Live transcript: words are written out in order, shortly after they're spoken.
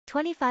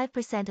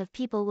25% of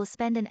people will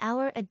spend an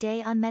hour a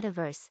day on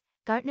Metaverse.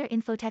 Gartner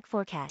InfoTech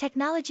forecast.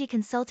 Technology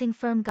consulting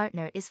firm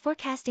Gartner is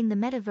forecasting the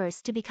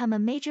metaverse to become a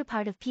major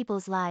part of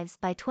people's lives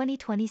by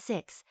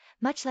 2026,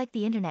 much like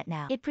the internet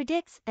now. It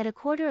predicts that a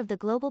quarter of the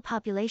global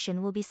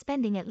population will be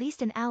spending at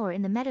least an hour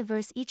in the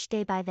metaverse each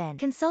day by then.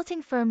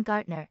 Consulting firm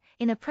Gartner,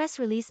 in a press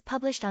release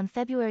published on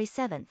February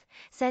 7,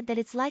 said that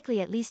it's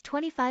likely at least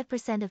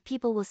 25% of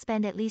people will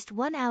spend at least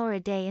 1 hour a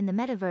day in the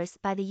metaverse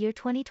by the year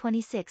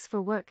 2026 for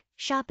work,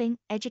 shopping,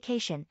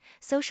 education,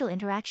 social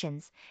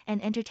interactions,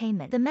 and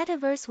entertainment. The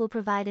metaverse will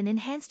provide an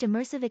enhanced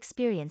immersive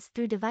experience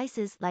through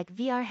devices like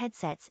VR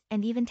headsets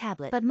and even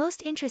tablets. But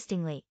most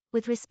interestingly,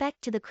 with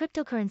respect to the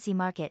cryptocurrency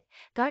market,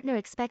 Gartner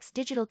expects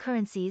digital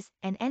currencies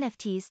and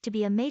NFTs to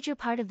be a major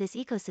part of this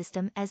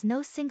ecosystem, as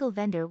no single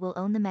vendor will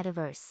own the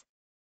metaverse.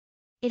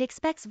 It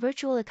expects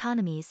virtual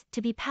economies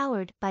to be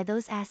powered by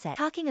those assets.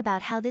 Talking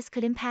about how this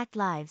could impact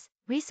lives,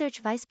 Research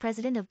Vice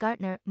President of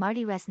Gartner,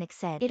 Marty Resnick,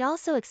 said, "It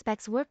also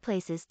expects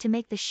workplaces to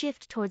make the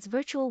shift towards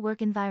virtual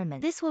work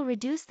environments. This will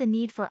reduce the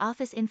need for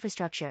office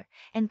infrastructure,"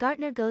 and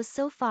Gartner goes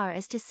so far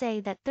as to say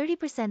that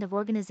 30% of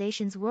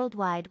organizations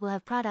worldwide will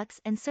have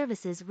products and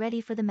services ready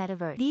for the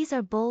metaverse. These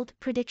are bold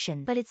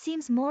predictions, but it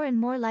seems more and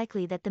more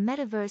likely that the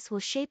metaverse will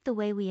shape the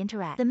way we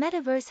interact. The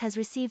metaverse has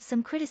received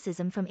some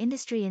criticism from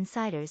industry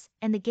insiders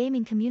and the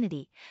gaming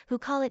community, who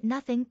call it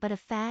nothing but a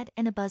fad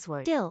and a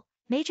buzzword. Still,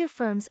 major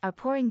firms are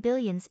pouring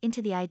billions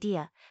into the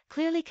idea,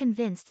 clearly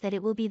convinced that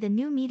it will be the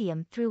new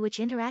medium through which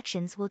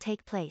interactions will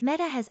take place.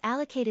 Meta has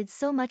allocated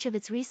so much of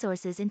its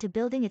resources into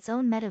building its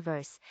own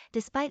metaverse,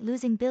 despite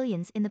losing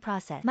billions in the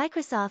process.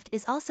 Microsoft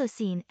is also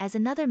seen as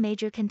another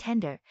major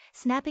contender,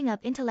 snapping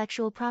up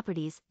intellectual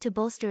properties to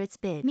bolster its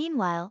bid.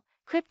 Meanwhile,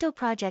 crypto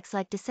projects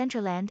like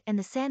Decentraland and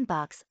the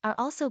Sandbox are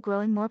also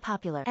growing more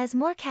popular. As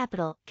more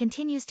capital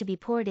continues to be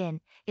poured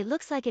in, it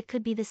looks like it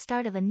could be the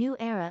start of a new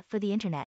era for the internet.